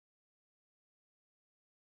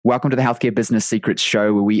Welcome to the Healthcare Business Secrets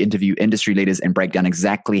Show, where we interview industry leaders and break down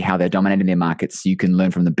exactly how they're dominating their markets so you can learn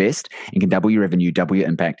from the best and can double your revenue, double your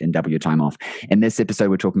impact, and double your time off. In this episode,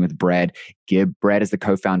 we're talking with Brad Gibb. Brad is the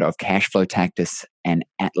co-founder of Cashflow Tactics and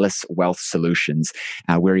Atlas Wealth Solutions,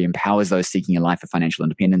 where he empowers those seeking a life of financial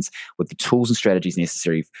independence with the tools and strategies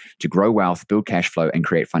necessary to grow wealth, build cash flow, and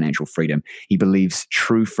create financial freedom. He believes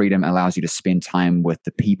true freedom allows you to spend time with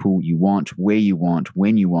the people you want, where you want,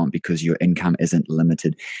 when you want, because your income isn't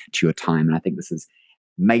limited to your time. And I think this is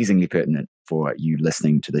amazingly pertinent for you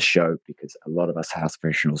listening to the show because a lot of us health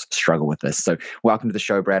professionals struggle with this. So welcome to the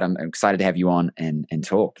show, Brad. I'm excited to have you on and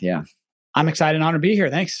talk. Yeah. I'm excited and honored to be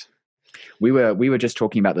here. Thanks. We were just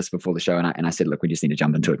talking about this before the show, and I said, look, we just need to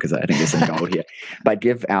jump into it because I think there's some gold here. But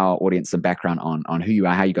give our audience some background on who you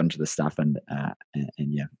are, how you got into this stuff, and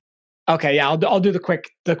yeah. Okay, yeah, I'll do the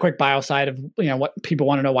quick bio side of what people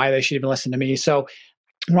want to know, why they should even listen to me. So,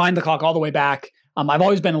 wind the clock all the way back. I've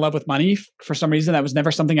always been in love with money for some reason. That was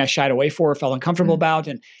never something I shied away for or felt uncomfortable about,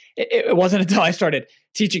 and it wasn't until I started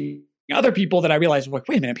teaching other people that I realized, like,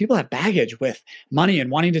 wait a minute, people have baggage with money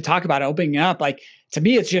and wanting to talk about it, opening it up. Like, to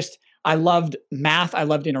me, it's just, I loved math. I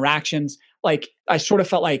loved interactions. Like, I sort of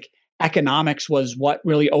felt like economics was what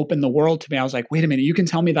really opened the world to me. I was like, wait a minute, you can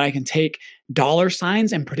tell me that I can take dollar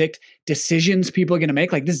signs and predict decisions people are going to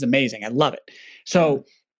make? Like, this is amazing. I love it. So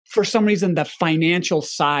for some reason, the financial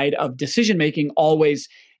side of decision-making always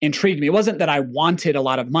intrigued me. It wasn't that I wanted a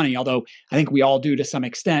lot of money, although I think we all do to some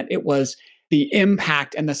extent. It was the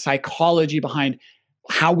impact and the psychology behind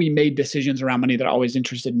how we made decisions around money that always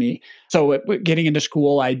interested me. So getting into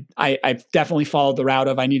school, I've definitely followed the route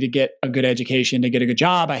of I need to get a good education to get a good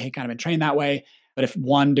job. I had kind of been trained that way. But if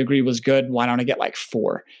one degree was good, why don't I get like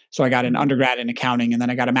four? So I got an undergrad in accounting, and then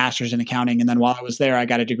I got a master's in accounting. And then while I was there, I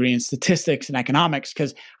got a degree in statistics and economics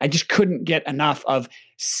because I just couldn't get enough of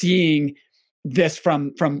seeing this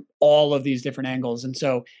from all of these different angles. And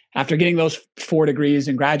so after getting those 4 degrees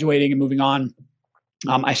and graduating and moving on,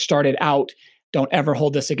 I started out, don't ever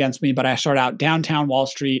hold this against me, but I started out downtown Wall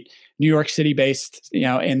Street, New York City based,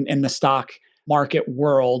 in the stock market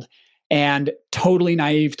world, and totally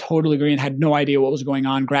naive, totally green, had no idea what was going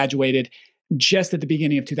on, graduated just at the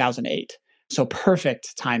beginning of 2008. So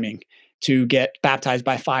perfect timing to get baptized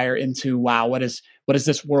by fire into, wow, what does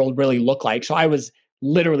this world really look like? So I was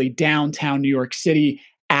literally downtown New York City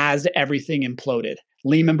as everything imploded.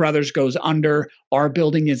 Lehman Brothers goes under. Our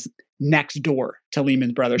building is next door to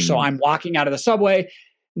Lehman Brothers. So I'm walking out of the subway,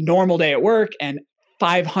 normal day at work, and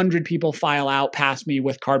 500 people file out past me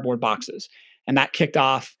with cardboard boxes. And that kicked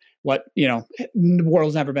off what, the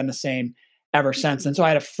world's never been the same ever since. And so I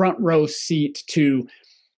had a front row seat to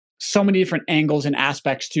so many different angles and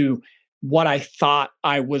aspects to what I thought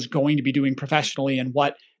I was going to be doing professionally and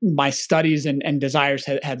what my studies and desires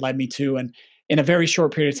had led me to. And in a very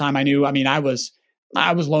short period of time, I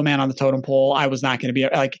was low man on the totem pole. I was not going to be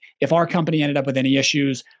like, if our company ended up with any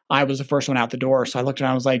issues, I was the first one out the door. So I looked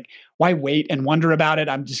around, I was like, why wait and wonder about it?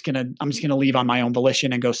 I'm just going to leave on my own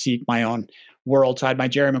volition and go seek my own world. So I had my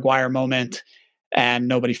Jerry Maguire moment and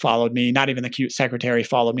nobody followed me. Not even the cute secretary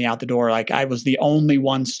followed me out the door. Like, I was the only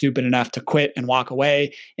one stupid enough to quit and walk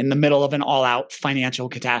away in the middle of an all out financial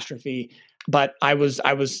catastrophe. But I was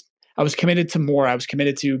committed to more. I was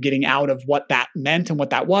committed to getting out of what that meant and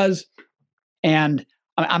what that was. And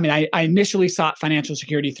I initially sought financial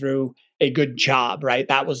security through a good job, right?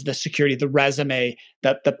 That was the security, the resume,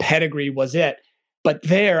 the pedigree was it. But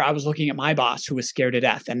there I was looking at my boss who was scared to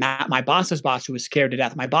death, and that my boss's boss who was scared to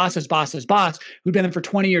death. My boss's boss's boss who'd been there for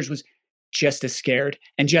 20 years was just as scared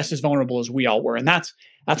and just as vulnerable as we all were. And that's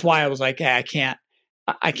why I was like, hey, I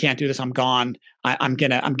can't do this. I'm gone. I'm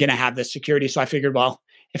gonna have this security. So I figured, well,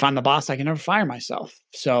 if I'm the boss, I can never fire myself.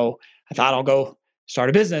 So I thought I'll go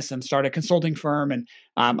start a business and start a consulting firm. And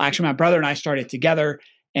actually, my brother and I started together,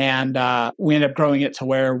 and we ended up growing it to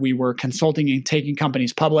where we were consulting and taking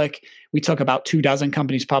companies public. We took about 24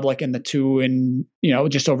 companies public in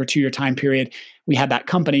just over 2-year time period. We had that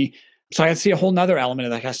company. So I see a whole nother element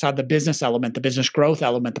of that. I saw the business element, the business growth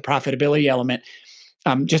element, the profitability element,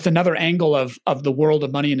 just another angle of the world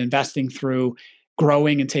of money and investing through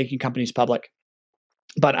growing and taking companies public.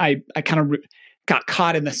 But I kind of got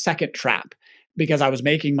caught in the second trap because I was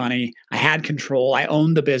making money. I had control. I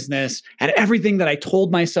owned the business, had everything that I told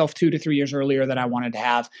myself 2 to 3 years earlier that I wanted to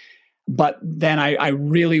have. But then I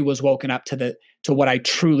really was woken up to what I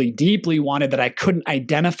truly deeply wanted that I couldn't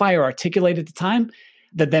identify or articulate at the time,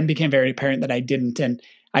 that then became very apparent that I didn't. And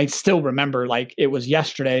I still remember like it was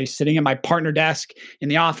yesterday, sitting at my partner desk in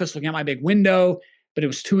the office, looking at my big window, but it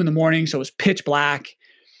was 2 a.m. So it was pitch black.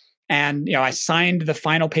 And, I signed the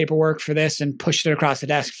final paperwork for this and pushed it across the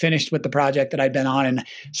desk, finished with the project that I'd been on, and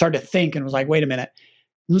started to think and was like, wait a minute,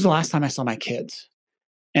 when was the last time I saw my kids?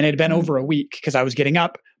 And it had been over a week because I was getting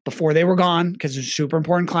up before they were gone because it was a super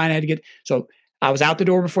important client I had to get. So I was out the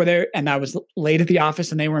door before they, and I was late at the office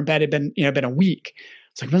and they were in bed. It had been a week.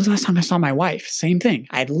 It's like, when was the last time I saw my wife? Same thing.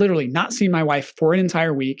 I had literally not seen my wife for an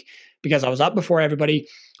entire week because I was up before everybody,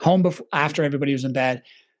 home after everybody was in bed.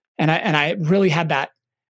 And I really had that,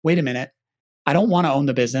 wait a minute, I don't want to own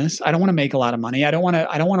the business. I don't want to make a lot of money. I don't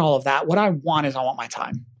want all of that. What I want is I want my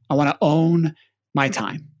time. I want to own my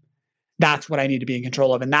time. That's what I need to be in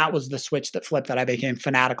control of. And that was the switch that flipped, that I became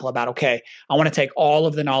fanatical about. Okay, I want to take all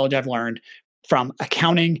of the knowledge I've learned from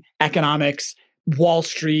accounting, economics, Wall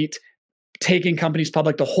Street, taking companies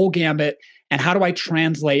public, the whole gambit. And how do I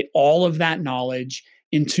translate all of that knowledge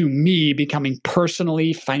into me becoming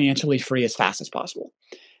personally, financially free as fast as possible?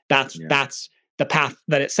 That's the path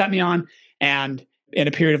that it set me on. And in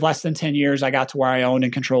a period of less than 10 years, I got to where I owned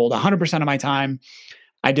and controlled 100% of my time.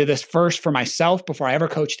 I did this first for myself before I ever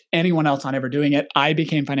coached anyone else on ever doing it. I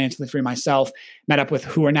became financially free myself, met up with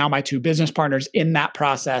who are now my two business partners in that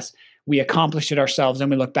process. We accomplished it ourselves.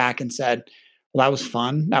 And we looked back and said, well, that was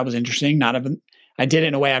fun. That was interesting. I did it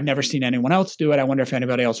in a way I've never seen anyone else do it. I wonder if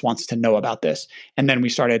anybody else wants to know about this. And then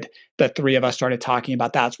the three of us started talking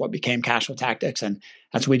about that's what became Cash Flow Tactics. And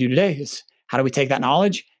that's what we do today is how do we take that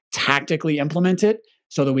knowledge, tactically implement it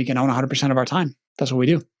so that we can own 100% of our time. That's what we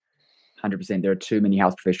do. 100%. There are too many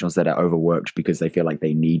health professionals that are overworked because they feel like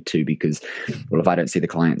they need to, because, well, if I don't see the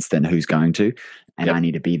clients, then who's going to? And I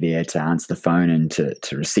need to be there to answer the phone and to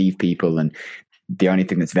receive people. And the only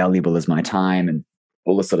thing that's valuable is my time and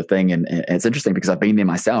all this sort of thing. And it's interesting because I've been there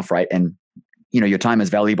myself, right? And, your time is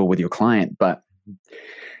valuable with your client, but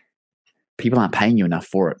people aren't paying you enough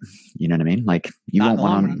for it. You know what I mean? Like, you want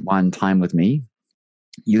one-on-one time with me,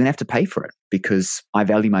 you're going to have to pay for it because I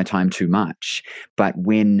value my time too much. But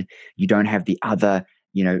when you don't have the other,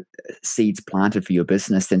 seeds planted for your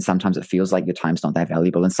business, then sometimes it feels like your time's not that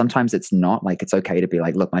valuable. And sometimes it's not. Like, it's okay to be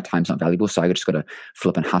like, look, my time's not valuable, so I just got to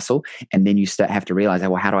flip and hustle. And then you have to realize,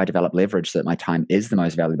 well, how do I develop leverage so that my time is the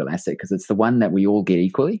most valuable asset? Because it's the one that we all get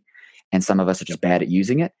equally. And some of us are just bad at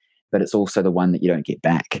using it, but it's also the one that you don't get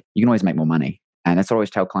back. You can always make more money. And that's what I always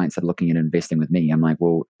tell clients that are looking at investing with me. I'm like,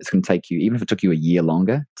 well, it's going to take you, even if it took you a year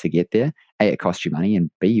longer to get there, A, it costs you money,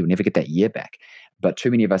 and B, you'll never get that year back. But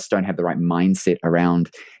too many of us don't have the right mindset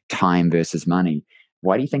around time versus money.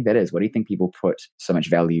 Why do you think that is? Why do you think people put so much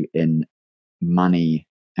value in money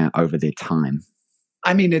over their time?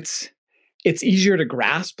 I mean, it's easier to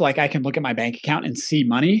grasp. Like, I can look at my bank account and see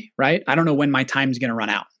money, right? I don't know when my time's going to run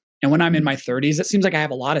out. And when I'm in my 30s, it seems like I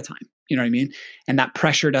have a lot of time. You know what I mean? And that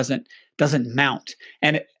pressure doesn't mount.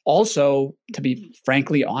 And also, to be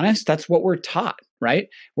frankly honest, that's what we're taught, right?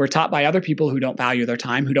 We're taught by other people who don't value their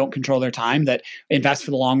time, who don't control their time, that invest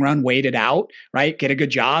for the long run, wait it out, right? Get a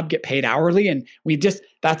good job, get paid hourly. And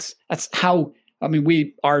that's how,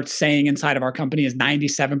 our saying inside of our company is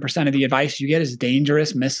 97% of the advice you get is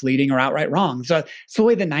dangerous, misleading, or outright wrong. So it's the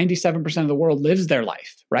way that 97% of the world lives their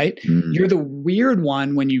life, right? You're the weird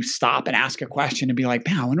one when you stop and ask a question and be like,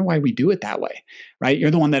 man, I wonder why we do it that way, right? You're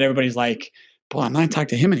the one that everybody's like, well, I'm not going to talk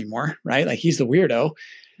to him anymore, right? Like, he's the weirdo,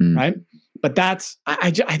 right? But I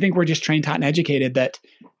think we're just trained, taught, and educated that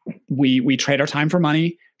we trade our time for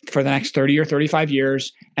money for the next 30 or 35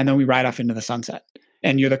 years, and then we ride off into the sunset.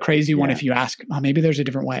 And you're the crazy one if you ask, oh, maybe there's a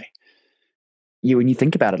different way. Yeah, when you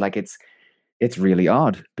think about it, like, it's really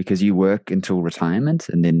odd because you work until retirement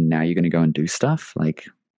and then now you're going to go and do stuff. Like,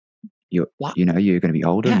 you're going to be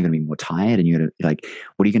older, and you're going to be more tired, and you're going to, like,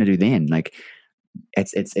 what are you going to do then? Like,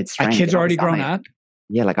 it's strange. My kids are already grown up.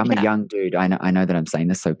 Yeah, like, I'm a young dude. I know that I'm saying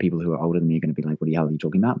this, so people who are older than me are going to be like, what the hell are you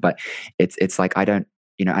talking about? But it's like, I don't,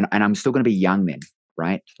 and I'm still going to be young then,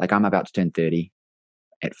 right? Like, I'm about to turn 30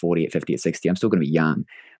 at 40, at 50, at 60. I'm still going to be young,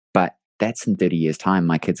 but that's in 30 years time.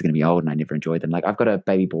 My kids are going to be old and I never enjoyed them. Like, I've got a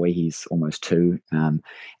baby boy, he's almost 2, and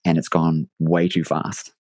it's gone way too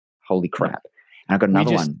fast. Holy crap. And I've got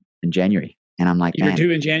another one in January, and I'm like, you're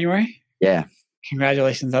due in January? Yeah.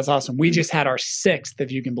 Congratulations. That's awesome. We just had our 6th,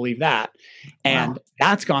 if you can believe that. And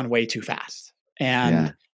that's gone way too fast.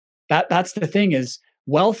 And that's the thing is,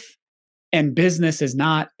 wealth and business is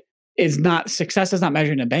not success is not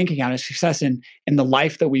measured in a bank account. It's success in the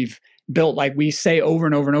life that we've built. Like we say over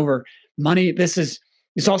and over and over, money,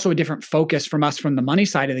 it's also a different focus from us from the money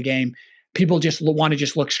side of the game. People just want to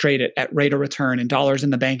just look straight at rate of return and dollars in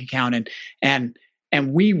the bank account.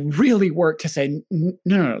 And we really work to say,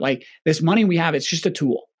 no, like, this money we have, it's just a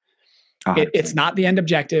tool. It's not the end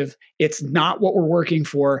objective. It's not what we're working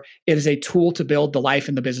for. It is a tool to build the life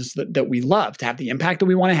and the business that we love, to have the impact that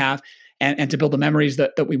we want to have, and to build the memories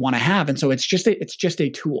that we want to have. And so it's just a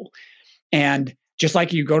tool. And just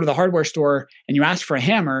like you go to the hardware store and you ask for a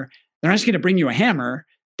hammer, they're not just going to bring you a hammer.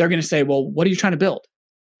 They're going to say, well, what are you trying to build?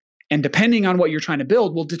 And depending on what you're trying to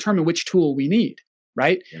build will determine which tool we need,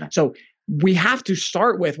 right? Yeah. So we have to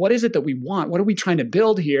start with, what is it that we want? What are we trying to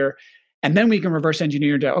build here? And then we can reverse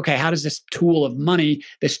engineer to, okay, how does this tool of money,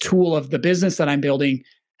 this tool of the business that I'm building,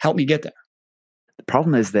 help me get there? The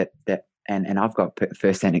problem is that and I've got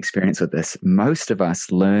firsthand experience with this. Most of us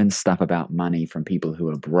learn stuff about money from people who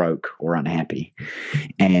are broke or unhappy.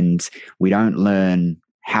 And we don't learn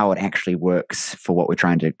how it actually works for what we're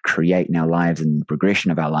trying to create in our lives and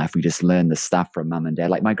progression of our life. We just learn the stuff from mum and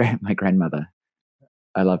dad. Like my grandmother,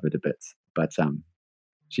 I love her to bits, but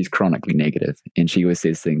she's chronically negative, and she always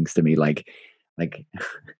says things to me like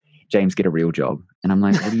James, get a real job. And I'm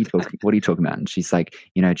like, what are you talking about? And she's like,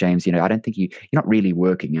 James, I don't think you're not really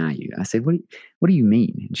working, are you? I said, what do you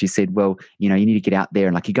mean? And she said, well, you need to get out there,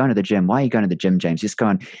 and like, you're going to the gym. Why are you going to the gym, James? Just go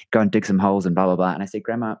and dig some holes and blah, blah, blah. And I said,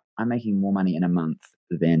 Grandma, I'm making more money in a month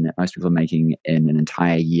than most people are making in an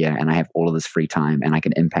entire year. And I have all of this free time, and I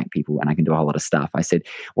can impact people, and I can do a whole lot of stuff. I said,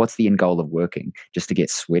 what's the end goal of working? Just to get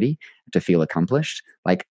sweaty, to feel accomplished?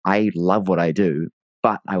 Like, I love what I do,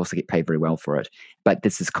 but I also get paid very well for it. But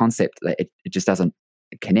this concept that it just doesn't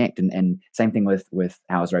connect. And same thing with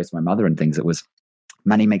how I was raised with my mother and things. It was,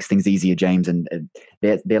 money makes things easier, James, and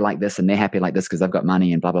they're like this, and they're happy like this because they've got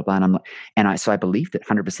money and blah, blah, blah. And I'm like, so I believed it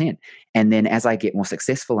 100%. And then as I get more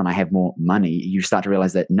successful and I have more money, you start to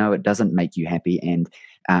realize that no, it doesn't make you happy, and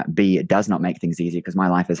B, it does not make things easier, because my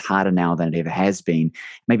life is harder now than it ever has been.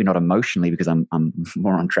 Maybe not emotionally, because I'm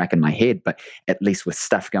more on track in my head, but at least with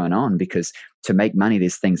stuff going on, because to make money,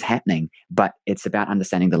 there's things happening, but it's about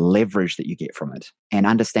understanding the leverage that you get from it, and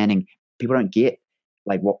understanding people don't get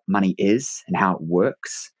like what money is and how it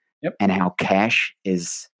works. Yep. And how cash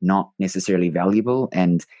is not necessarily valuable.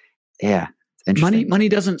 And yeah, it's interesting. Money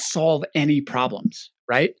doesn't solve any problems,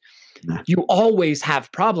 right? No. You always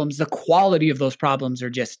have problems. The quality of those problems are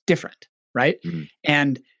just different, right? Mm-hmm.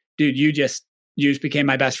 And dude, you just became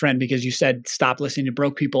my best friend, because you said, stop listening to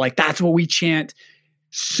broke people. Like, that's what we chant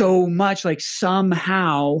so much. Like,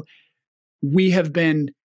 somehow we have been,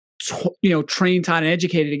 trained, taught, and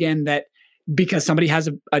educated again that because somebody has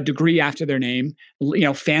a degree after their name,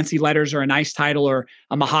 fancy letters or a nice title or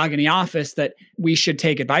a mahogany office, that we should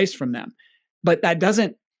take advice from them. But that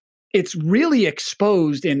doesn't, it's really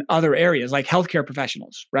exposed in other areas, like healthcare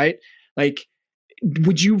professionals, right? Like,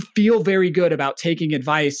 would you feel very good about taking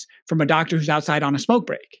advice from a doctor who's outside on a smoke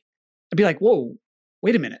break? I'd be like, whoa,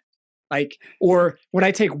 wait a minute. Like, or would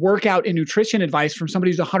I take workout and nutrition advice from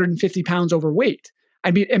somebody who's 150 pounds overweight?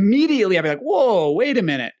 I'd be like, whoa, wait a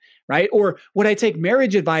minute. Right? Or would I take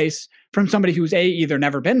marriage advice from somebody who's A, either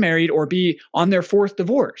never been married, or B, on their fourth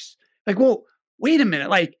divorce? Like, well, wait a minute.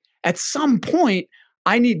 Like, at some point,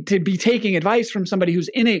 I need to be taking advice from somebody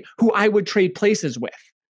who I would trade places with,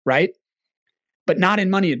 right? But not in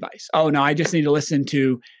money advice. Oh no, I just need to listen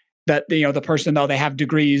to the person, though they have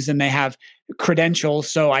degrees and they have credentials,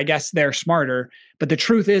 so I guess they're smarter. But the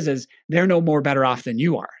truth is they're no more better off than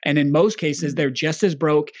you are. And in most cases, they're just as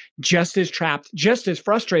broke, just as trapped, just as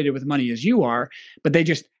frustrated with money as you are, but they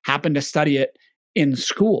just happen to study it in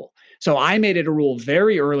school. So I made it a rule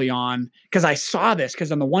very early on, because I saw this,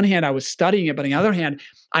 because on the one hand, I was studying it, but on the other hand,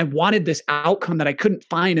 I wanted this outcome that I couldn't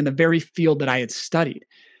find in the very field that I had studied.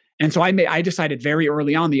 And so I decided very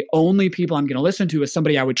early on, the only people I'm going to listen to is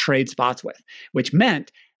somebody I would trade spots with, which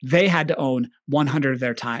meant they had to own 100% of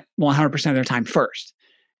their time first.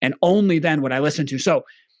 And only then would I listen to. So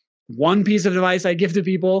one piece of advice I give to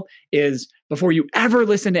people is, before you ever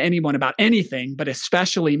listen to anyone about anything, but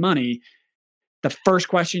especially money, the first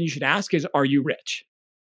question you should ask is, are you rich?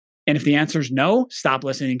 And if the answer is no, stop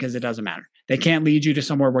listening, because it doesn't matter. They can't lead you to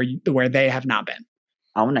somewhere where they have not been.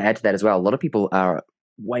 I want to add to that as well. A lot of people are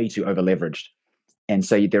way too over leveraged, and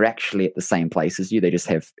so they're actually at the same place as you. They just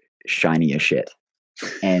have shinier shit,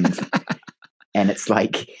 and it's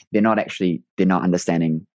like they're not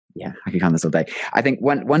understanding. Yeah, I could count this all day. I think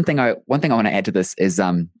one thing I want to add to this is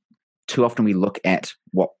too often we look at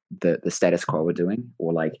what the status quo are doing,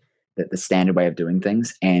 or like the standard way of doing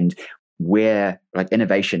things, and where like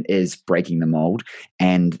innovation is breaking the mold.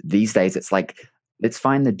 And these days it's like, let's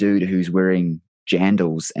find the dude who's wearing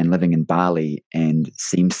jandals and living in Bali and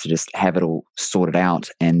seems to just have it all sorted out,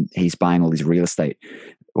 and he's buying all this real estate,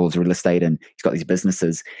 and he's got these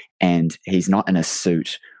businesses, and he's not in a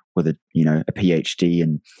suit with a PhD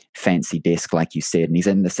and fancy desk like you said, and he's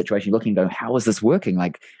in the situation looking and go, how is this working?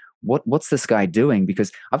 Like, what's this guy doing?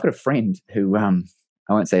 Because I've got a friend who,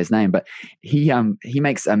 I won't say his name, but he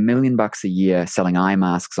makes $1 million a year selling eye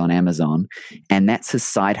masks on Amazon, and that's his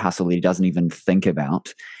side hustle that he doesn't even think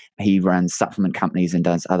about. He runs supplement companies and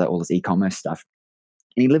does all this e-commerce stuff,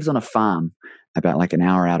 and he lives on a farm about like an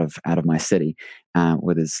hour out of my city,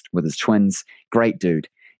 with his twins. Great dude,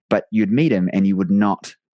 but you'd meet him and you would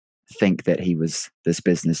not think that he was this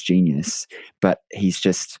business genius, but he's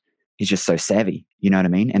just so savvy. You know what I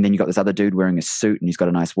mean? And then you got this other dude wearing a suit and he's got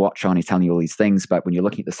a nice watch on. He's telling you all these things, but when you're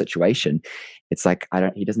looking at the situation, it's like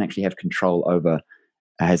he doesn't actually have control over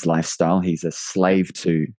his lifestyle. He's a slave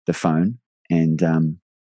to the phone, and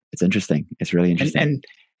it's interesting. It's really interesting. And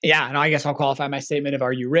yeah, and I guess I'll qualify my statement of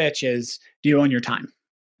 "Are you rich?" is, do you own your time?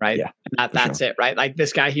 Right? Yeah, and that's sure. It. Right? Like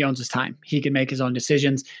this guy, he owns his time. He can make his own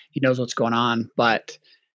decisions. He knows what's going on. But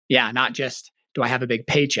yeah, not just do I have a big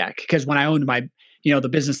paycheck? Because when I owned my, the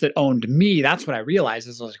business that owned me, that's what I realized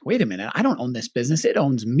is I was like, wait a minute, I don't own this business. It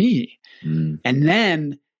owns me. And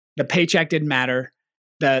then the paycheck didn't matter.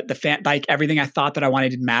 Like everything I thought that I wanted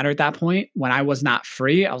didn't matter at that point. When I was not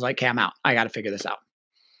free, I was like, okay, I'm out. I got to figure this out.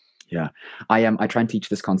 Yeah. I try and teach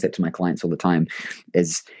this concept to my clients all the time,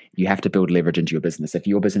 is you have to build leverage into your business. If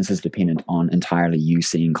your business is dependent on entirely you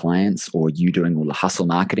seeing clients or you doing all the hustle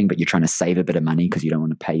marketing, but you're trying to save a bit of money because you don't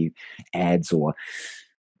want to pay ads, or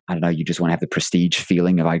I don't know, you just want to have the prestige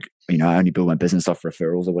feeling of I only build my business off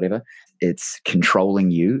referrals or whatever. It's controlling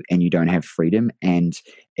you and you don't have freedom, and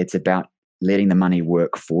it's about letting the money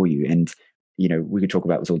work for you. And we could talk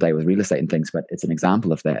about this all day with real estate and things, but it's an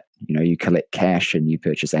example of that. You collect cash and you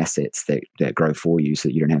purchase assets that grow for you so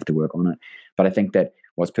that you don't have to work on it. But I think that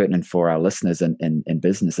what's pertinent for our listeners in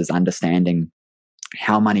business is understanding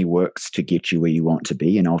how money works to get you where you want to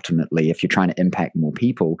be. And ultimately, if you're trying to impact more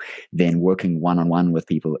people, then working one-on-one with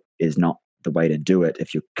people is not the way to do it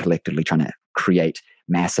if you're collectively trying to create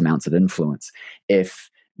mass amounts of influence.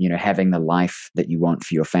 If having the life that you want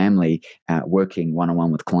for your family, working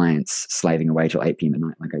one-on-one with clients, slaving away till 8 p.m. at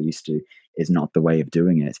night like I used to, is not the way of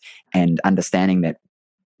doing it. And understanding that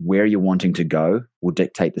where you're wanting to go will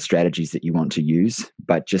dictate the strategies that you want to use,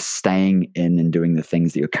 but just staying in and doing the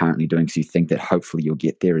things that you're currently doing because you think that hopefully you'll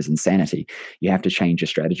get there is insanity. You have to change your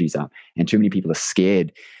strategies up. And too many people are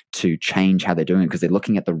scared to change how they're doing it because they're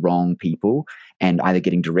looking at the wrong people and either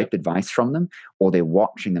getting direct advice from them or they're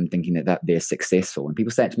watching them thinking that they're successful. And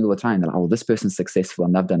people say it to me all the time. They're like, oh, this person's successful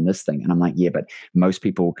and they've done this thing. And I'm like, yeah, but most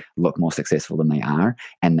people look more successful than they are.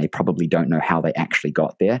 And they probably don't know how they actually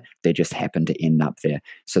got there. They just happen to end up there.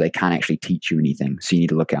 So they can't actually teach you anything. So you need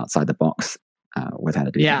to look outside the box with how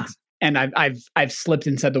to do things. And I've slipped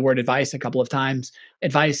and said the word advice a couple of times.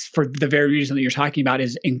 Advice, for the very reason that you're talking about,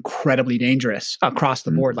 is incredibly dangerous across the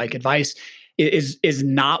board. Like advice is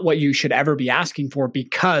not what you should ever be asking for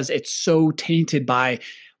because it's so tainted by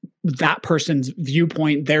that person's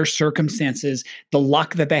viewpoint, their circumstances, the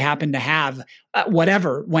luck that they happen to have,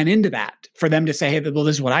 whatever went into that for them to say, hey, well,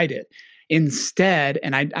 this is what I did. Instead,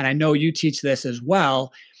 and I know you teach this as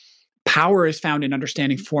well, power is found in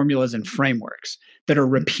understanding formulas and frameworks that are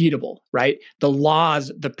repeatable, right? The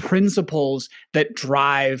laws, the principles that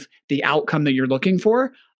drive the outcome that you're looking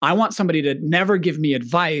for. I want somebody to never give me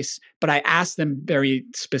advice, but I ask them very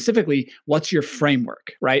specifically, what's your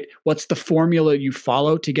framework, right? What's the formula you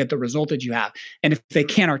follow to get the result that you have? And if they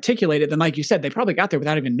can't articulate it, then like you said, they probably got there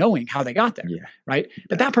without even knowing how they got there, right?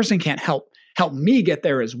 But that person can't help me get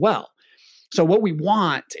there as well. So what we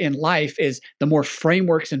want in life is the more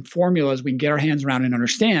frameworks and formulas we can get our hands around and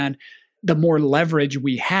understand, the more leverage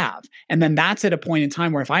we have. And then that's at a point in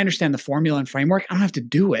time where if I understand the formula and framework, I don't have to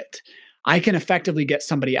do it. I can effectively get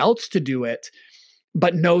somebody else to do it,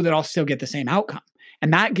 but know that I'll still get the same outcome.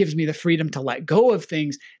 And that gives me the freedom to let go of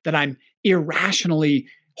things that I'm irrationally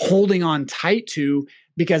holding on tight to,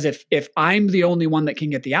 because if I'm the only one that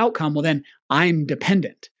can get the outcome, well, then I'm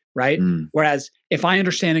dependent, right? Whereas if I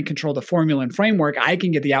understand and control the formula and framework, I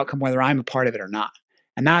can get the outcome whether I'm a part of it or not.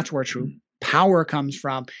 And that's where true power comes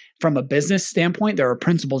from. From a business standpoint, there are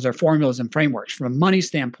principles, there are formulas and frameworks. From a money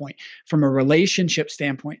standpoint, from a relationship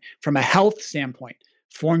standpoint, from a health standpoint,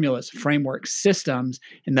 formulas, frameworks, systems.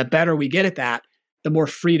 And the better we get at that, the more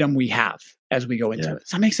freedom we have as we go into it. Does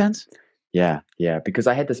that make sense? Yeah. Because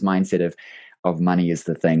I had this mindset of money is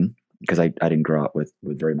the thing, because I didn't grow up with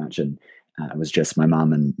very much. And it was just my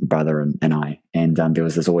mom and brother and I. And there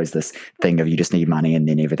was always this thing of you just need money and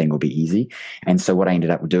then everything will be easy. And so what I ended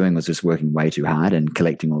up doing was just working way too hard and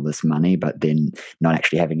collecting all this money, but then not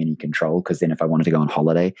actually having any control. Because then if I wanted to go on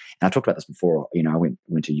holiday, and I talked about this before, I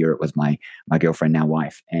went to Europe with my girlfriend, now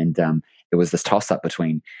wife. And it was this toss up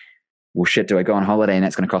between, well, shit, do I go on holiday and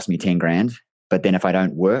that's going to cost me 10 grand? But then if I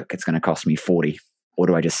don't work, it's going to cost me 40. or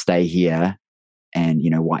do I just stay here and,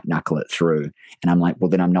 white knuckle it through? And I'm like, well,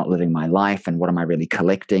 then I'm not living my life. And what am I really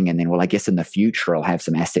collecting? And then, well, I guess in the future I'll have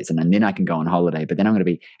some assets and then I can go on holiday. But then I'm going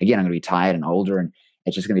to be tired and older, and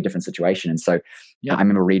it's just going to be a different situation. And so I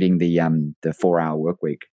remember reading the 4-Hour Work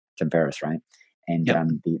Week, Tim Ferriss, right?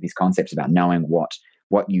 And these concepts about knowing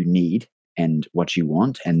what you need and what you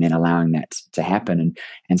want, and then allowing that to happen.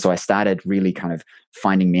 And so I started really kind of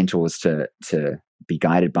finding mentors to be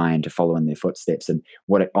guided by and to follow in their footsteps. And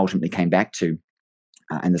what it ultimately came back to,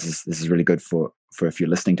 and this is really good for if you're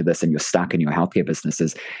listening to this and you're stuck in your healthcare business,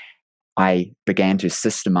 is I began to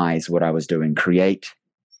systemize what I was doing, create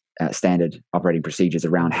standard operating procedures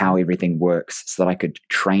around how everything works, so that I could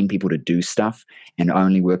train people to do stuff and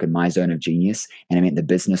only work in my zone of genius. And it meant the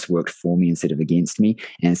business worked for me instead of against me.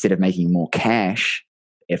 And instead of making more cash,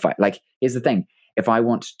 here's the thing: if I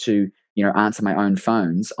want to, answer my own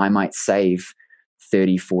phones, I might save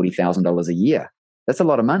 $30,000-$40,000 a year. That's a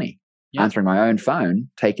lot of money. Answering my own phone,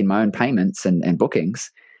 taking my own payments and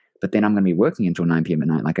bookings. But then I'm going to be working until 9 p.m. at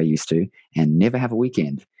night like I used to, and never have a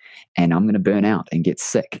weekend. And I'm going to burn out and get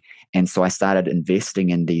sick. And so I started investing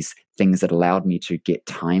in these things that allowed me to get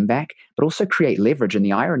time back, but also create leverage. And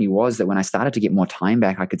the irony was that when I started to get more time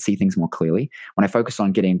back, I could see things more clearly. When I focused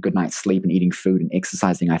on getting a good night's sleep and eating food and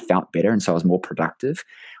exercising, I felt better. And so I was more productive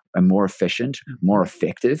and more efficient, more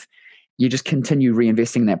effective. You just continue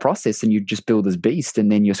reinvesting in that process, and you just build this beast.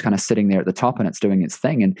 And then you're kind of sitting there at the top and it's doing its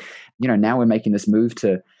thing. And, now we're making this move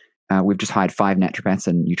to, we've just hired 5 naturopaths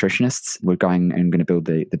and nutritionists. We're going and going to build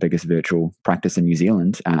the biggest virtual practice in New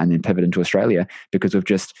Zealand, and then pivot into Australia, because we've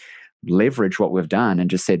just leveraged what we've done and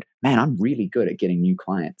just said, man, I'm really good at getting new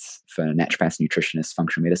clients for naturopaths, nutritionists,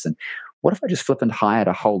 functional medicine. What if I just flipped and hired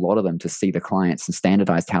a whole lot of them to see the clients and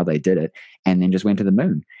standardized how they did it, and then just went to the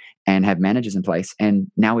moon and have managers in place? And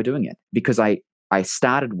now we're doing it because I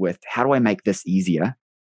started with, how do I make this easier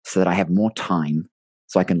so that I have more time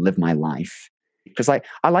so I can live my life? Because I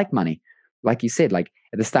like money, like you said, like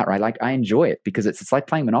at the start, right? Like I enjoy it because it's like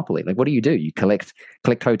playing Monopoly. Like, what do? You collect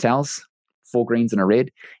hotels, 4 greens and a red,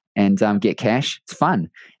 and get cash. It's fun.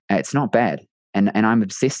 It's not bad, and I'm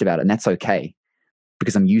obsessed about it, and that's okay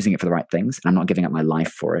because I'm using it for the right things, and I'm not giving up my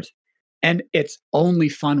life for it. And it's only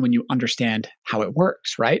fun when you understand how it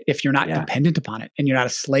works, right? If you're not dependent upon it and you're not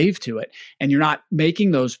a slave to it and you're not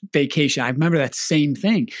making those vacation. I remember that same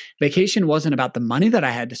thing. Vacation wasn't about the money that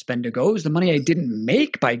I had to spend to go. It was the money I didn't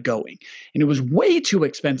make by going. And it was way too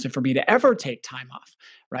expensive for me to ever take time off,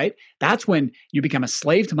 right? That's when you become a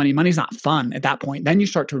slave to money. Money's not fun at that point. Then you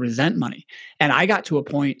start to resent money. And I got to a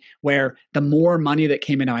point where the more money that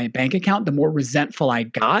came into my bank account, the more resentful I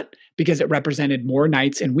got, because it represented more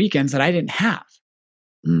nights and weekends that I didn't have.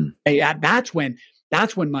 That's when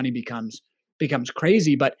money becomes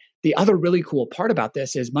crazy. But the other really cool part about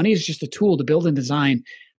this is money is just a tool to build and design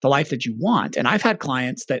the life that you want. And I've had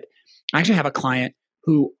clients I actually have a client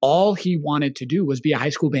who all he wanted to do was be a high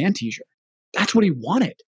school band teacher. That's what he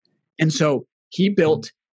wanted. And so he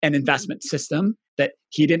built an investment system that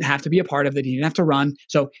he didn't have to be a part of, that he didn't have to run.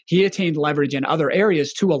 So he attained leverage in other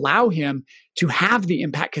areas to allow him to have the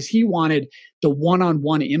impact, because he wanted the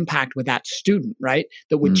one-on-one impact with that student, right?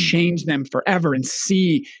 That would change them forever. And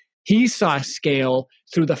he saw scale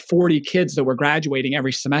through the 40 kids that were graduating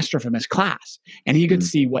every semester from his class. And he could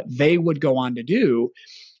see what they would go on to do.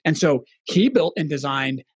 And so he built and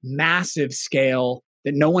designed massive scale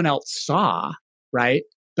that no one else saw, right?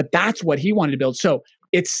 But that's what he wanted to build. So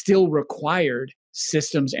it still required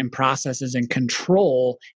systems and processes and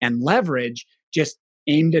control and leverage, just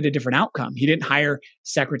aimed at a different outcome. He didn't hire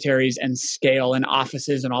secretaries and scale and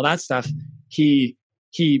offices and all that stuff. He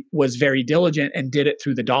was very diligent and did it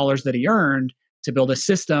through the dollars that he earned to build a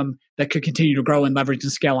system that could continue to grow and leverage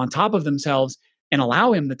and scale on top of themselves and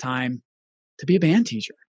allow him the time to be a band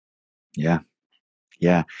teacher. Yeah.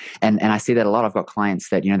 Yeah. And I see that a lot. I've got clients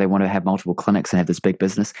that, they want to have multiple clinics and have this big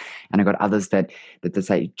business. And I've got others that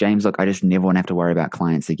say, James, look, I just never want to have to worry about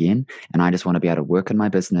clients again. And I just want to be able to work in my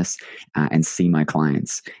business and see my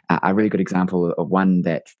clients. A really good example of one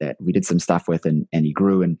that we did some stuff with, and he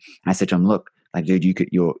grew. And I said to him, look, like, dude,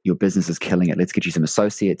 your business is killing it. Let's get you some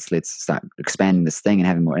associates. Let's start expanding this thing and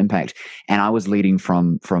having more impact. And I was leading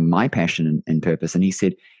from my passion and purpose. And he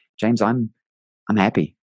said, James, I'm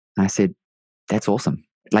happy. And I said, that's awesome.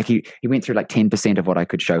 Like he went through like 10% of what I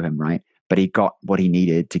could show him, right? But he got what he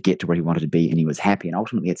needed to get to where he wanted to be, and he was happy. And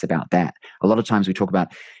ultimately it's about that. A lot of times we talk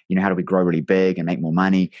about, how do we grow really big and make more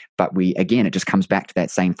money? But it just comes back to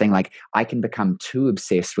that same thing. Like I can become too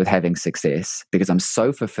obsessed with having success because I'm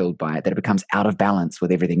so fulfilled by it that it becomes out of balance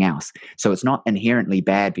with everything else. So it's not inherently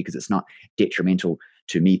bad because it's not detrimental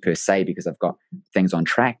to me per se, because I've got things on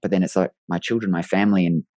track, but then it's like my children, my family,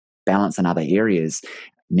 and balance in other areas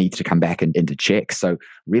needs to come back into check. So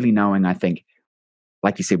really knowing, I think,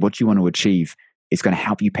 like you said, what you want to achieve is going to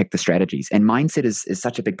help you pick the strategies. And mindset is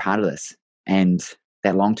such a big part of this. And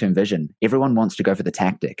that long-term vision, everyone wants to go for the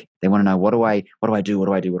tactic. They want to know, what do I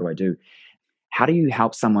do? How do you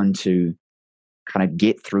help someone to kind of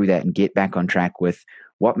get through that and get back on track with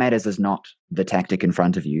what matters is not the tactic in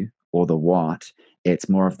front of you or the what, it's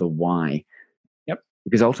more of the why. Yep.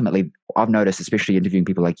 Because ultimately, I've noticed, especially interviewing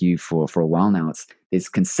people like you for a while now, there's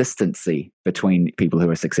consistency between people who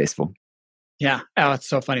are successful. Yeah. Oh, it's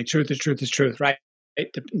so funny. Truth is truth, right?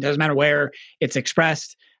 It doesn't matter where it's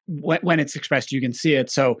expressed. When it's expressed, you can see it.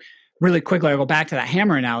 So really quickly, I'll go back to that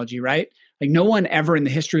hammer analogy, right? Like no one ever in the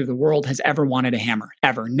history of the world has ever wanted a hammer,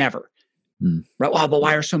 ever, never. Right? Well, but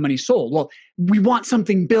why are so many sold? Well, we want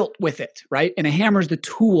something built with it, right? And a hammer is the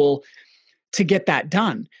tool to get that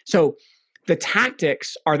done. So the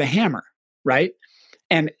tactics are the hammer, right?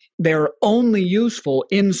 And they're only useful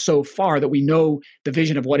insofar that we know the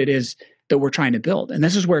vision of what it is that we're trying to build. And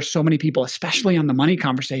this is where so many people, especially on the money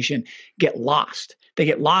conversation, get lost. They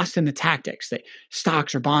get lost in the tactics, that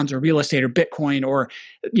stocks or bonds or real estate or Bitcoin or,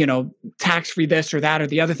 tax-free this or that or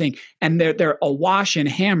the other thing. And they're awash in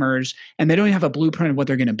hammers and they don't even have a blueprint of what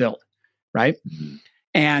they're going to build, right? Mm-hmm.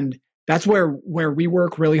 And that's where we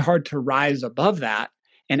work really hard to rise above that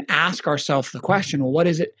and ask ourselves the question, well, what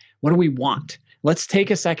is it? What do we want? Let's take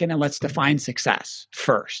a second and let's define success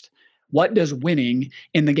first. What does winning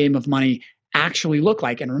in the game of money actually look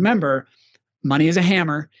like? And remember, money is a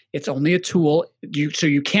hammer. It's only a tool. So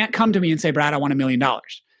you can't come to me and say, Brad, I want $1 million.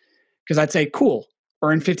 Because I'd say, cool,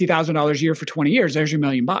 earn $50,000 a year for 20 years. There's your $1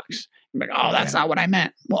 million. I'm like, oh, that's not what I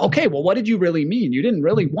meant. Well, okay, well, what did you really mean? You didn't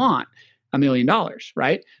really want $1 million,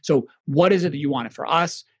 right? So what is it that you wanted? For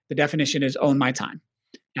us, the definition is own my time.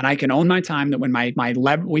 And I can own my time, that when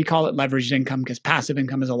we call it leveraged income because passive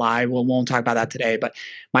income is a lie. We won't talk about that today, but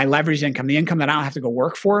my leveraged income, the income that I don't have to go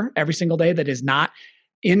work for every single day, that is not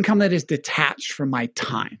income that is detached from my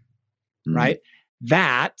time, right?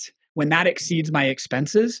 That, when that exceeds my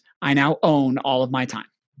expenses, I now own all of my time.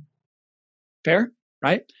 Fair,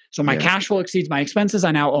 right? So my cash flow exceeds my expenses.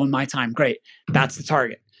 I now own my time. Great. That's the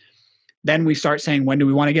target. Then we start saying, when do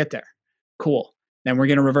we want to get there? Cool. Then we're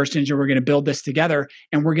going to reverse engineer. We're going to build this together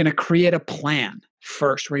and we're going to create a plan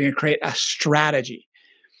first. We're going to create a strategy.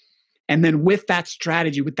 And then with that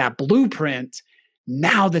strategy, with that blueprint,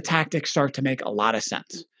 now the tactics start to make a lot of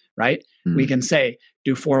sense, right? We can say,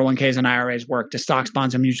 do 401ks and IRAs work? Do stocks,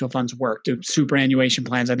 bonds, and mutual funds work? Do superannuation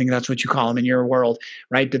plans, I think that's what you call them in your world,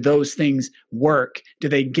 right? Do those things work? Do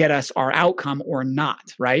they get us our outcome or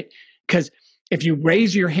not, right? Because if you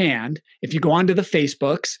raise your hand, if you go onto the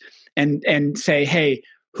Facebooks and say, hey,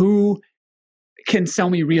 who can sell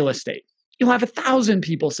me real estate? You'll have 1,000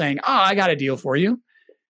 people saying, oh, I got a deal for you.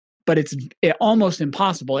 But it's almost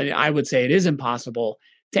impossible, and I would say it is impossible,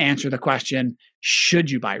 to answer the question, should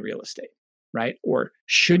you buy real estate, right? Or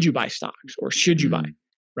should you buy stocks? Or should you buy,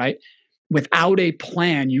 right? Without a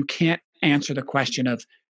plan, you can't answer the question of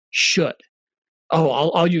should. Oh,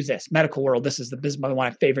 I'll use this. Medical world, this is one of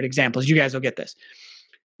my favorite examples. You guys will get this.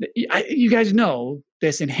 You guys know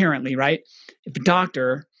this inherently, right? If a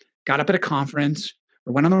doctor got up at a conference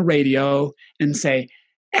or went on the radio and say,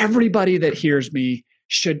 everybody that hears me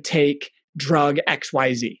should take drug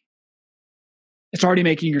XYZ. It's already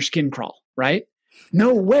making your skin crawl, right?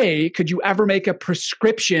 No way could you ever make a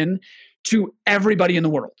prescription to everybody in the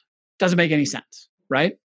world. Doesn't make any sense,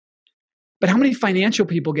 right? But how many financial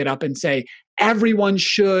people get up and say, everyone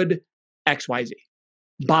should XYZ,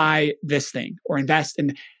 buy this thing or invest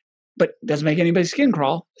in, but doesn't make anybody's skin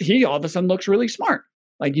crawl. He all of a sudden looks really smart.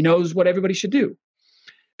 Like he knows what everybody should do.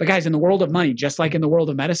 But guys, in the world of money, just like in the world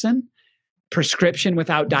of medicine, prescription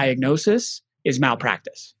without diagnosis is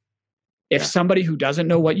malpractice. If somebody who doesn't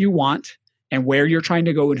know what you want and where you're trying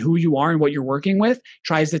to go and who you are and what you're working with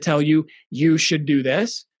tries to tell you, you should do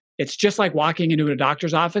this, it's just like walking into a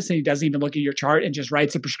doctor's office and he doesn't even look at your chart and just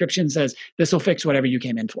writes a prescription and says, this will fix whatever you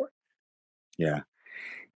came in for. Yeah.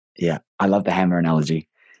 Yeah. I love the hammer analogy.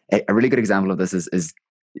 A really good example of this is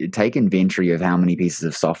take inventory of how many pieces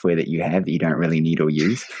of software that you have that you don't really need or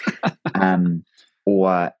use.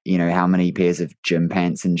 Or, how many pairs of gym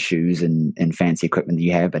pants and shoes and fancy equipment that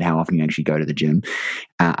you have, but how often you actually go to the gym.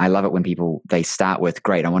 I love it when they start with,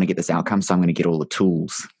 great, I want to get this outcome, so I'm going to get all the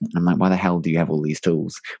tools. And I'm like, why the hell do you have all these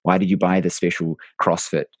tools? Why did you buy the special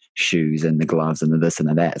CrossFit shoes and the gloves and the this and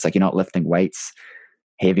the that? It's like you're not lifting weights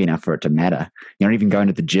heavy enough for it to matter. You're not even going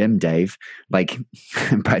to the gym, Dave. But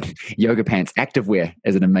yoga pants, activewear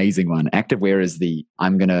is an amazing one. Activewear is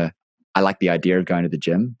I'm going to I like the idea of going to the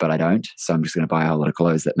gym, but I don't. So I'm just going to buy a lot of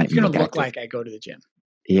clothes that make It's me going to look look active. like I go to the gym.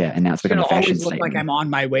 Yeah, and now it's become a going to fashion always look statement. like I'm on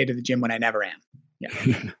my way to the gym when I never am.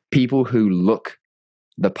 Yeah. People who look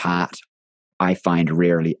the part, I find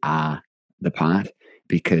rarely are the part,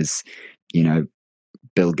 because,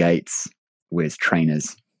 Bill Gates wears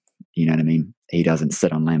trainers. You know what I mean? He doesn't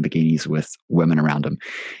sit on Lamborghinis with women around him.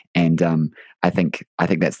 And I think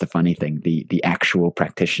that's the funny thing. The actual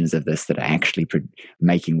practitioners of this that are actually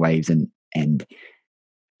making waves, and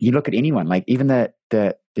you look at anyone, like even the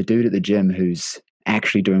dude at the gym who's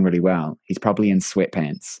actually doing really well, he's probably in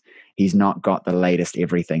sweatpants. He's not got the latest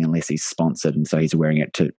everything unless he's sponsored, and so he's wearing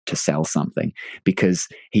it to sell something, because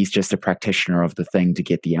he's just a practitioner of the thing to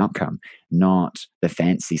get the outcome, not the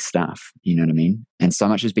fancy stuff. You know what I mean? And so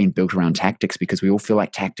much has been built around tactics because we all feel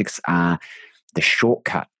like tactics are the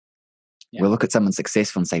shortcut. Yeah. We'll look at someone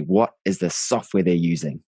successful and say, what is the software they're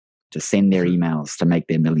using to send their emails to make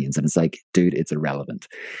their millions? And it's like, dude, it's irrelevant.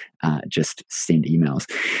 Just send emails.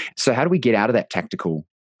 So how do we get out of that tactical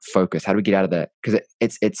focus? How do we get out of that? Because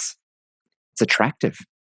it's attractive.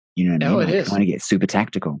 You know what I mean? No, it is. I want to get super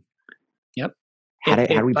tactical. Yep. How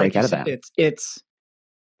do we break out of that? It's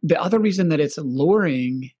the other reason that it's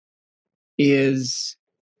alluring is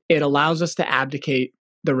it allows us to abdicate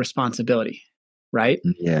the responsibility, right?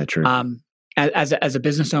 Yeah, true. As a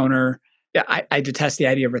business owner, I detest the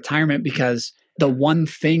idea of retirement, because the one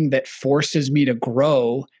thing that forces me to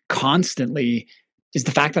grow constantly is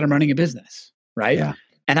the fact that I'm running a business, right? Yeah.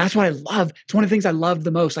 And that's what I love. It's one of the things I love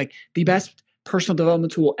the most. Like, the best personal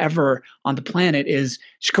development tool ever on the planet is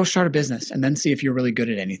just go start a business and then see if you're really good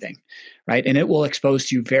at anything, right? And it will expose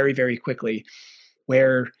to you very, very quickly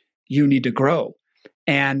where you need to grow.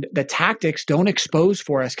 And the tactics don't expose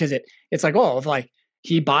for us, because it's like, oh, if like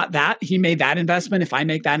he bought that, he made that investment. If I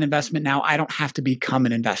make that investment now, I don't have to become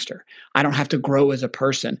an investor. I don't have to grow as a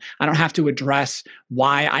person. I don't have to address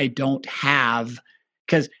why I don't have.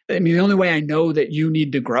 Because I mean, the only way I know that you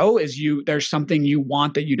need to grow is there's something you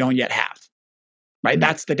want that you don't yet have, right? Mm-hmm.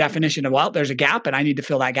 That's the definition of, well, there's a gap and I need to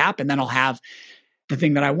fill that gap, and then I'll have the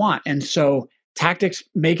thing that I want. And so tactics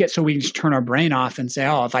make it so we can just turn our brain off and say,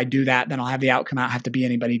 oh, if I do that, then I'll have the outcome. I don't have to be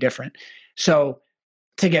anybody different. So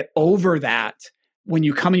to get over that, when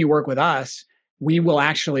you come and you work with us, we will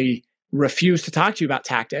actually refuse to talk to you about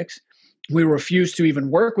tactics. We refuse to even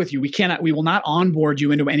work with you. We will not onboard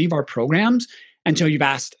you into any of our programs until you've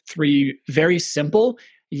asked 3 very simple,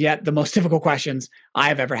 yet the most difficult questions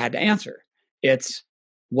I've ever had to answer. It's,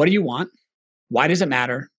 what do you want? Why does it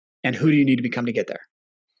matter? And who do you need to become to get there?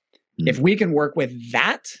 Mm-hmm. If we can work with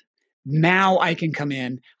that, now I can come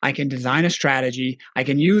in, I can design a strategy, I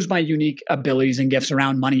can use my unique abilities and gifts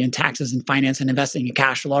around money and taxes and finance and investing and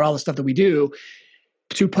cash flow, all the stuff that we do,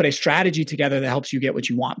 to put a strategy together that helps you get what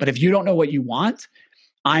you want. But if you don't know what you want,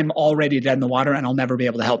 I'm already dead in the water and I'll never be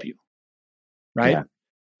able to help you. Right? Yeah.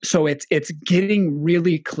 So it's getting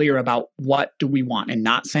really clear about what do we want, and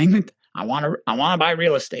not saying that I want to buy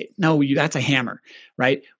real estate. No, that's a hammer,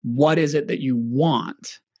 right? What is it that you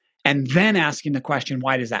want? And then asking the question,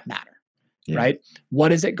 why does that matter? Yeah. Right?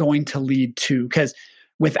 What is it going to lead to? Because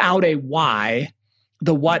without a why,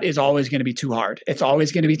 the what is always going to be too hard. It's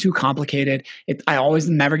always going to be too complicated. I always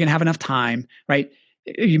never going to have enough time, right?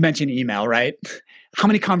 You mentioned email, right? How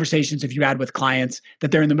many conversations have you had with clients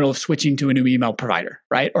that they're in the middle of switching to a new email provider,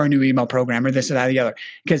 right? Or a new email program, or this or that or the other?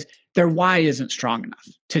 Because their why isn't strong enough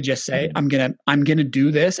to just say, I'm gonna do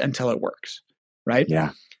this until it works, right?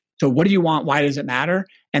 Yeah. So what do you want? Why does it matter?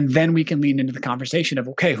 And then we can lean into the conversation of,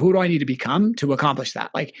 okay, who do I need to become to accomplish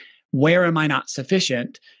that? Like, where am I not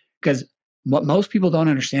sufficient? Because what most people don't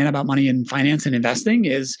understand about money and finance and investing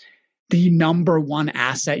is the number one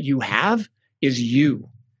asset you have is you.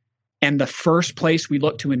 And the first place we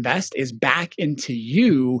look to invest is back into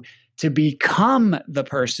you to become the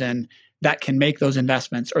person that can make those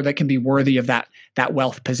investments, or that can be worthy of that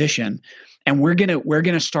wealth position. And we're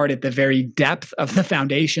gonna start at the very depth of the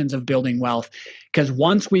foundations of building wealth, because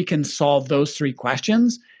once we can solve those 3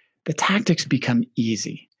 questions, the tactics become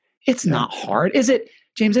easy. It's not hard. Is it,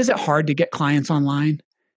 James? Is it hard to get clients online?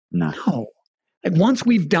 No. Like, once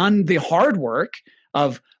we've done the hard work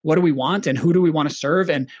of what do we want and who do we want to serve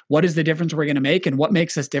and what is the difference we're going to make and what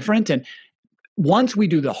makes us different, and once we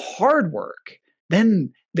do the hard work,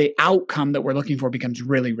 then the outcome that we're looking for becomes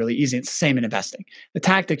really, really easy. It's the same in investing. The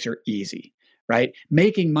tactics are easy, right?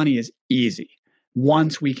 Making money is easy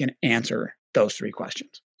once we can answer those 3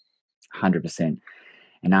 questions. 100%.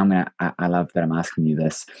 And now I love that I'm asking you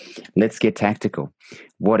this. Let's get tactical.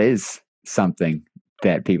 What is something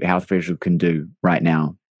that people, health professionals, can do right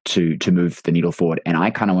now to move the needle forward? And I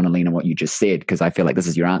kind of want to lean on what you just said, because I feel like this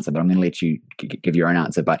is your answer, but I'm going to let you give your own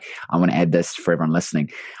answer. But I want to add this for everyone listening.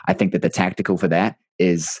 I think that the tactical for that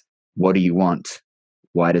is, what do you want?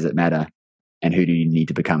 Why does it matter? And who do you need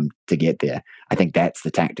to become to get there? I think that's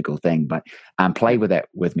the tactical thing. But play with that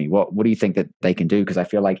with me. What do you think that they can do? Because I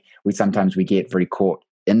feel like we get very caught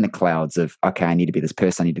in the clouds of, okay, I need to be this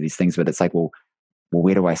person, I need to do these things. But it's like, well,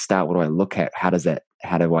 where do I start? What do I look at? How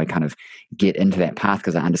do I kind of get into that path?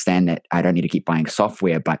 Because I understand that I don't need to keep buying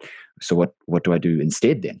software, but so what do I do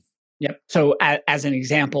instead then? Yep. So as an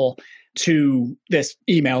example, to this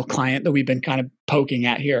email client that we've been kind of poking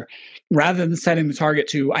at here, rather than setting the target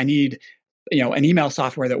to, I need, an email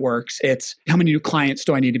software that works, it's how many new clients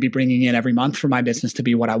do I need to be bringing in every month for my business to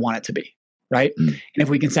be what I want it to be, right? And if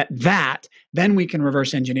we can set that, then we can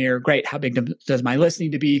reverse engineer, great, how big does my list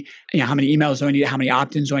need to be? How many emails do I need? How many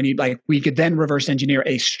opt-ins do I need? Like, we could then reverse engineer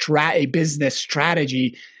a business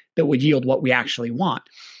strategy that would yield what we actually want.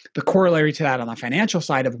 The corollary to that on the financial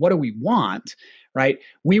side of what do we want, right?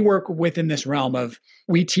 We work within this realm of,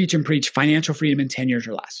 we teach and preach financial freedom in 10 years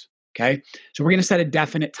or less. Okay. So we're going to set a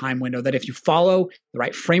definite time window that if you follow the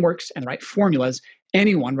right frameworks and the right formulas,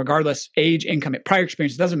 anyone, regardless age, income, prior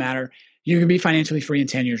experience, it doesn't matter, you can be financially free in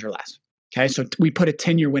 10 years or less. Okay. So we put a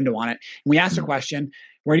 10-year window on it. And we ask the question,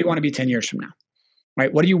 where do you want to be 10 years from now?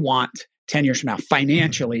 Right? What do you want 10 years from now?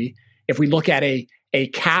 Financially, if we look at a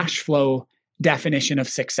cash flow definition of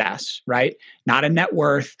success, right? Not a net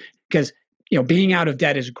worth, because being out of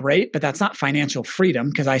debt is great, but that's not financial freedom,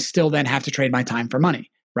 because I still then have to trade my time for money,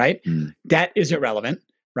 right? Debt is irrelevant,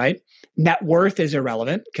 right? Net worth is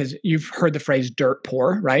irrelevant, because you've heard the phrase dirt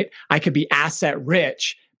poor, right? I could be asset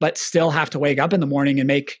rich, but still have to wake up in the morning and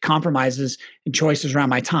make compromises and choices around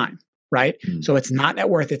my time, right? So it's not net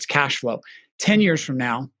worth, it's cash flow. 10 years from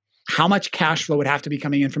now, how much cash flow would have to be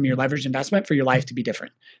coming in from your leveraged investment for your life to be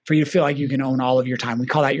different, for you to feel like you can own all of your time? We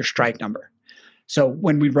call that your strike number. So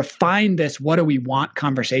when we refine this, what do we want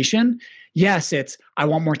conversation? Yes, it's, I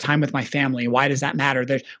want more time with my family. Why does that matter?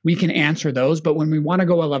 We can answer those, but when we want to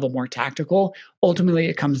go a level more tactical, ultimately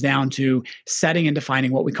it comes down to setting and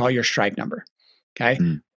defining what we call your strike number. Okay.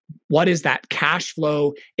 What is that cash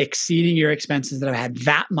flow exceeding your expenses that have had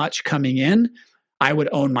that much coming in? I would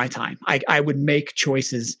own my time. I would make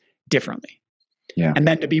choices differently. Yeah. And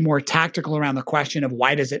then to be more tactical around the question of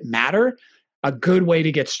why does it matter? A good way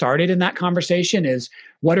to get started in that conversation is,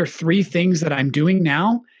 what are 3 things that I'm doing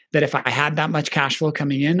now that if I had that much cash flow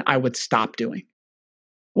coming in, I would stop doing?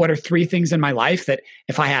 What are 3 things in my life that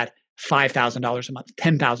if I had $5,000 a month,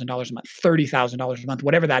 $10,000 a month, $30,000 a month,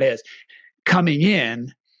 whatever that is, coming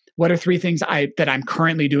in, what are 3 things that I'm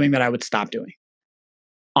currently doing that I would stop doing?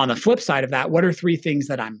 On the flip side of that, what are 3 things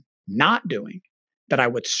that I'm not doing that I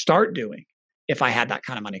would start doing if I had that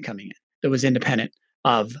kind of money coming in that was independent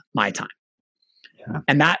of my time? Yeah.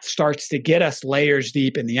 And that starts to get us layers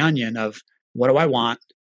deep in the onion of, what do I want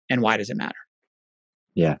and why does it matter?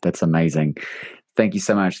 Yeah, that's amazing. Thank you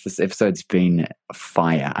so much. This episode's been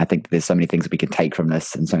fire. I think there's so many things that we can take from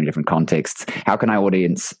this in so many different contexts. How can our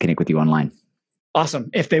audience connect with you online?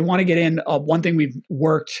 Awesome. If they want to get in, one thing we've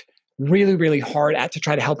worked really, really hard at to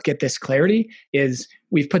try to help get this clarity is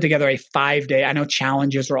we've put together a 5-day, I know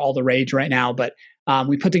challenges are all the rage right now, but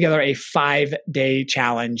we put together a 5-day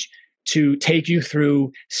challenge to take you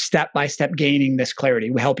through step-by-step gaining this clarity.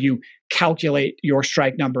 We help you calculate your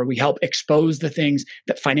strike number. We help expose the things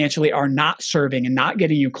that financially are not serving and not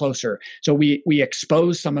getting you closer. So we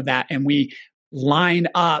expose some of that, and we line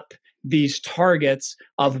up these targets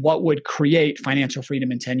of what would create financial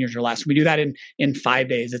freedom in 10 years or less. We do that in 5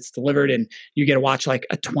 days. It's delivered, and you get to watch like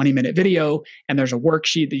a 20-minute video, and there's a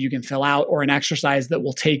worksheet that you can fill out, or an exercise that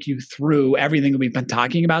will take you through everything that we've been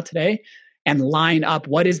talking about today and line up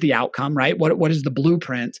what is the outcome, right? What is the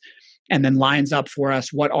blueprint? And then lines up for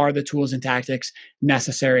us what are the tools and tactics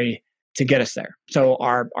necessary to get us there. So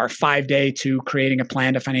our 5-day to creating a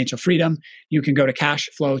plan to financial freedom, you can go to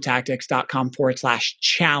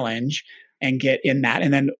cashflowtactics.com/challenge and get in that.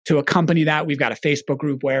 And then to accompany that, we've got a Facebook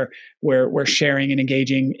group where we're sharing and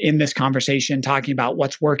engaging in this conversation, talking about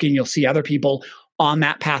what's working. You'll see other people on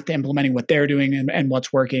that path to implementing what they're doing and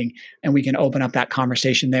what's working. And we can open up that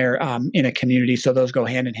conversation there in a community. So those go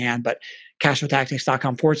hand in hand. But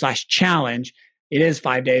cashflowtactics.com/challenge, it is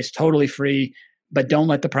 5 days, totally free. But don't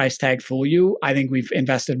let the price tag fool you. I think we've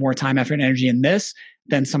invested more time, effort, and energy in this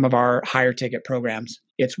than some of our higher ticket programs.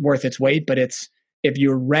 It's worth its weight, but if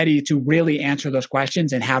you're ready to really answer those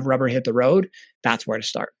questions and have rubber hit the road, that's where to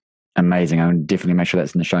start. Amazing. I'll definitely make sure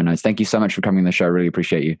that's in the show notes. Thank you so much for coming on the show. I really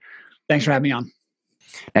appreciate you. Thanks for having me on.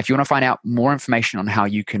 Now, if you want to find out more information on how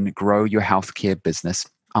you can grow your healthcare business,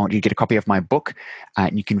 I want you to get a copy of my book.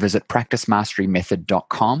 And you can visit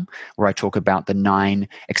practicemastorymethod.com, where I talk about the 9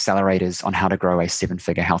 accelerators on how to grow a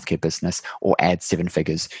 7-figure healthcare business or add 7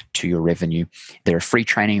 figures to your revenue. There are free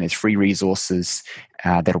training, there's free resources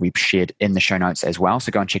that'll be shared in the show notes as well.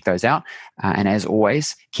 So go and check those out. And as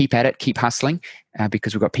always, keep at it, keep hustling,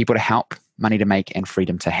 because we've got people to help, money to make, and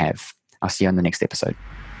freedom to have. I'll see you on the next episode.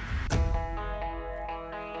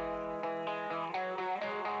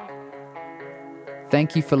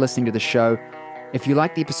 Thank you for listening to the show. If you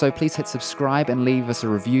like the episode, please hit subscribe and leave us a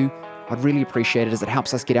review. I'd really appreciate it, as it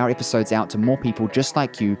helps us get our episodes out to more people just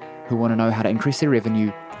like you who want to know how to increase their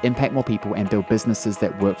revenue, impact more people, and build businesses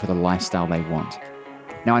that work for the lifestyle they want.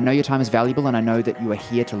 Now, I know your time is valuable, and I know that you are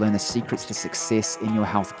here to learn the secrets to success in your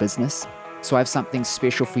health business. So I have something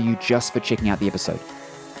special for you just for checking out the episode.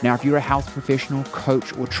 Now, if you're a health professional,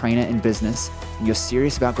 coach, or trainer in business, and you're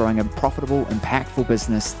serious about growing a profitable, impactful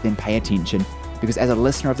business, then pay attention, because as a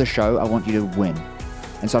listener of the show, I want you to win.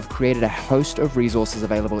 And so I've created a host of resources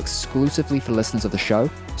available exclusively for listeners of the show.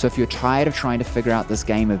 So if you're tired of trying to figure out this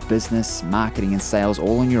game of business, marketing, and sales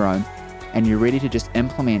all on your own, and you're ready to just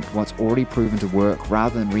implement what's already proven to work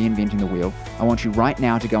rather than reinventing the wheel, I want you right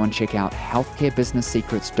now to go and check out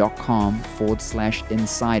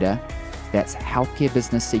healthcarebusinesssecrets.com/insider. That's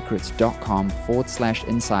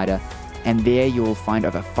healthcarebusinesssecrets.com/insider. And there you will find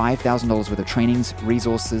over $5,000 worth of trainings,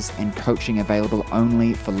 resources, and coaching available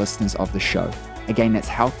only for listeners of the show. Again, that's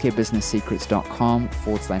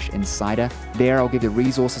healthcarebusinesssecrets.com/insider. There I'll give you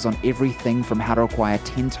resources on everything from how to acquire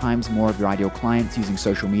 10 times more of your ideal clients using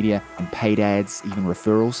social media and paid ads, even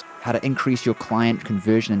referrals, how to increase your client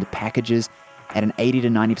conversion into packages at an 80 to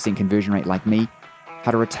 90% conversion rate like me,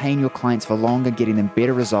 how to retain your clients for longer, getting them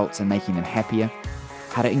better results and making them happier,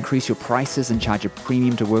 how to increase your prices and charge a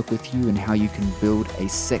premium to work with you, and how you can build a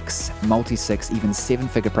 6, multi-6, even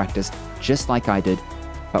 7-figure practice just like I did,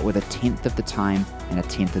 but with 1/10 of the time and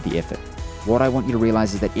 1/10 of the effort. What I want you to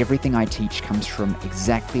realize is that everything I teach comes from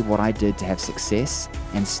exactly what I did to have success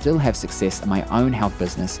and still have success in my own health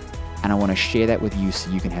business, and I want to share that with you so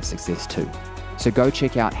you can have success too. So go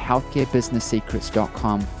check out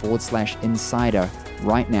healthcarebusinesssecrets.com/insider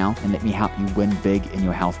right now and let me help you win big in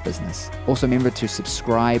your health business. Also remember to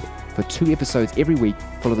subscribe for 2 episodes every week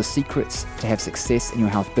full of the secrets to have success in your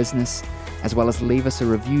health business, as well as leave us a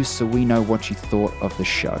review so we know what you thought of the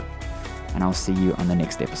show. And I'll see you on the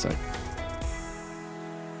next episode.